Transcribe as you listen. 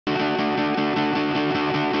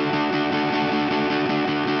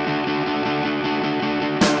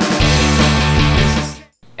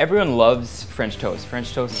Everyone loves French toast.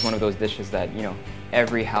 French toast is one of those dishes that, you know,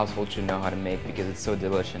 every household should know how to make because it's so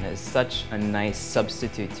delicious and it's such a nice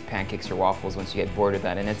substitute to pancakes or waffles once you get bored of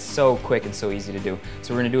that, and it's so quick and so easy to do.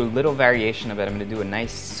 So we're gonna do a little variation of it. I'm gonna do a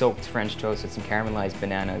nice soaked French toast with some caramelized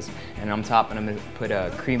bananas, and on top I'm gonna put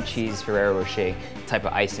a cream cheese Ferrero Rocher type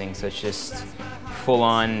of icing, so it's just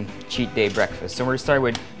full-on cheat day breakfast. So we're gonna start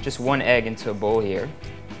with just one egg into a bowl here,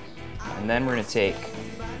 and then we're gonna take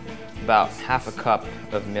about half a cup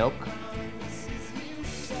of milk.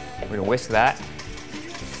 We're gonna whisk that.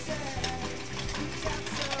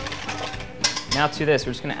 Now to this,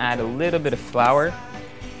 we're just gonna add a little bit of flour.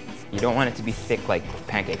 You don't want it to be thick like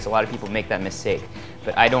pancakes. A lot of people make that mistake,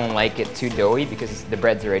 but I don't like it too doughy because the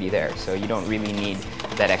bread's already there, so you don't really need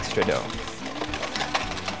that extra dough.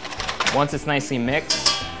 Once it's nicely mixed,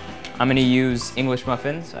 I'm gonna use English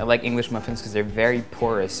muffins. I like English muffins because they're very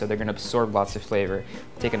porous, so they're gonna absorb lots of flavor.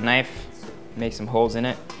 Take a knife, make some holes in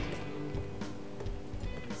it.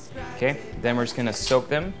 Okay, then we're just gonna soak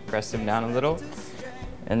them, press them down a little,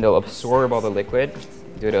 and they'll absorb all the liquid.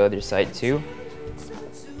 Do it the other side too.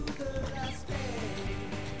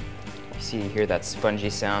 You see, you hear that spongy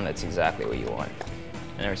sound, that's exactly what you want.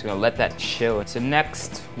 And we're just gonna let that chill. So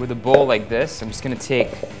next, with a bowl like this, I'm just gonna take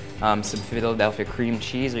some Philadelphia cream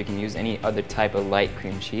cheese, or you can use any other type of light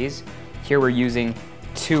cream cheese. Here we're using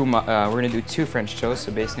we're gonna do 2 French toasts,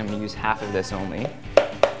 so basically I'm gonna use half of this only.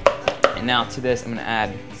 And now to this, I'm gonna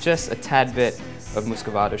add just a tad bit of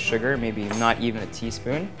muscovado sugar, maybe not even a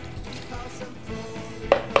teaspoon.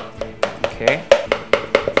 Okay.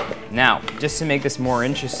 Now, just to make this more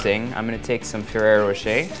interesting, I'm gonna take some Ferrero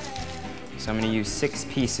Rocher. So I'm gonna use 6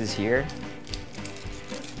 pieces here.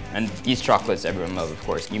 And these chocolates everyone loves, of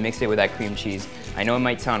course. You mix it with that cream cheese. I know it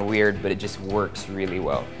might sound weird, but it just works really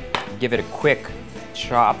well. Give it a quick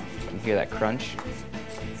chop. You can hear that crunch.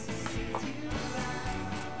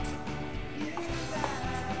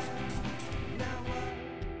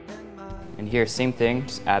 And here, same thing,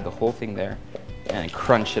 just add the whole thing there and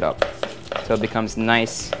crunch it up so it becomes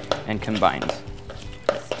nice and combined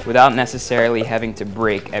without necessarily having to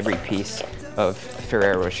break every piece of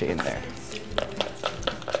Ferrero Rocher in there.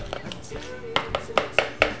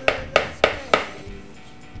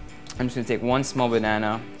 I'm just gonna take 1 small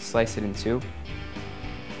banana, slice it in 2,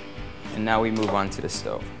 and now we move on to the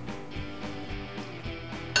stove.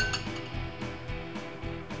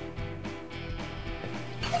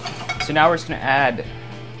 So now we're just gonna add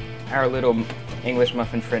our little English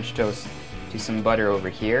muffin French toast to some butter over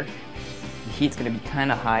here. The heat's gonna be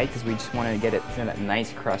kind of high because we just want to get it to that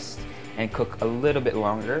nice crust and cook a little bit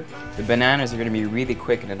longer. The bananas are gonna be really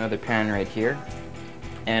quick in another pan right here.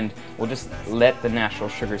 And we'll just let the natural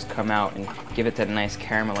sugars come out and give it that nice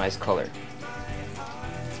caramelized color.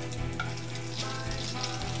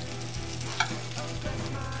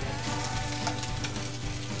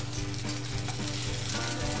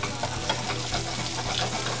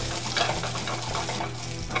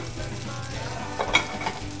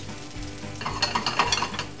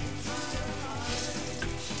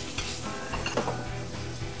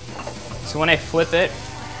 So when I flip it,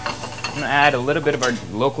 I'm gonna add a little bit of our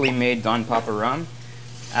locally made Don Papa rum.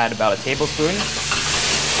 Add about a tablespoon.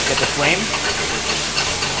 Get the flame.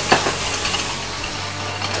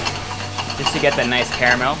 Just to get that nice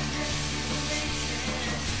caramel.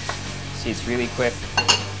 See, it's really quick.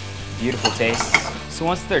 Beautiful taste. So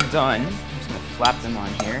once they're done, I'm just gonna flap them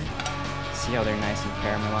on here. See how they're nice and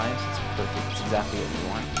caramelized? It's perfect. It's exactly what we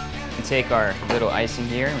want. We take our little icing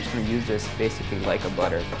here, and we're just going to use this basically like a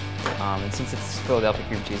butter. And since it's Philadelphia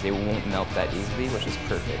cream cheese, they won't melt that easily, which is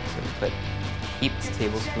perfect. So we put a heaped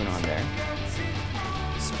tablespoon on there.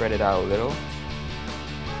 Spread it out a little.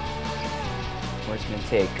 We're just going to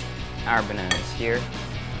take our bananas here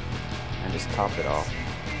and just top it off.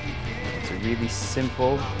 It's a really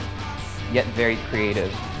simple, yet very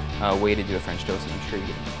creative way to do a French toast, and I'm sure you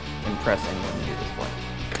can impress anyone you do this for.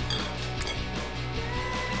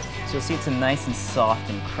 So you'll see it's a nice and soft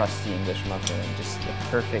and crusty English muffin, and just the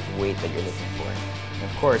perfect weight that you're looking for. And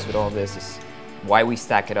of course, with all this, is why we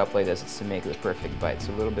stack it up like this is to make the perfect bite.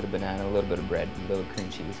 So a little bit of banana, a little bit of bread, a little cream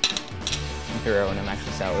cheese, and Ferrero, and I'm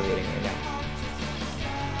actually salivating right now.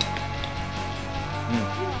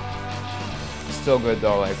 Still good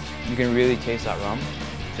though. Like, you can really taste that rum.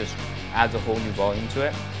 It just adds a whole new volume to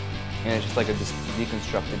it, and it's just like a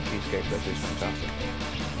deconstructed cheesecake. That's just fantastic.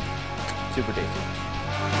 Super tasty.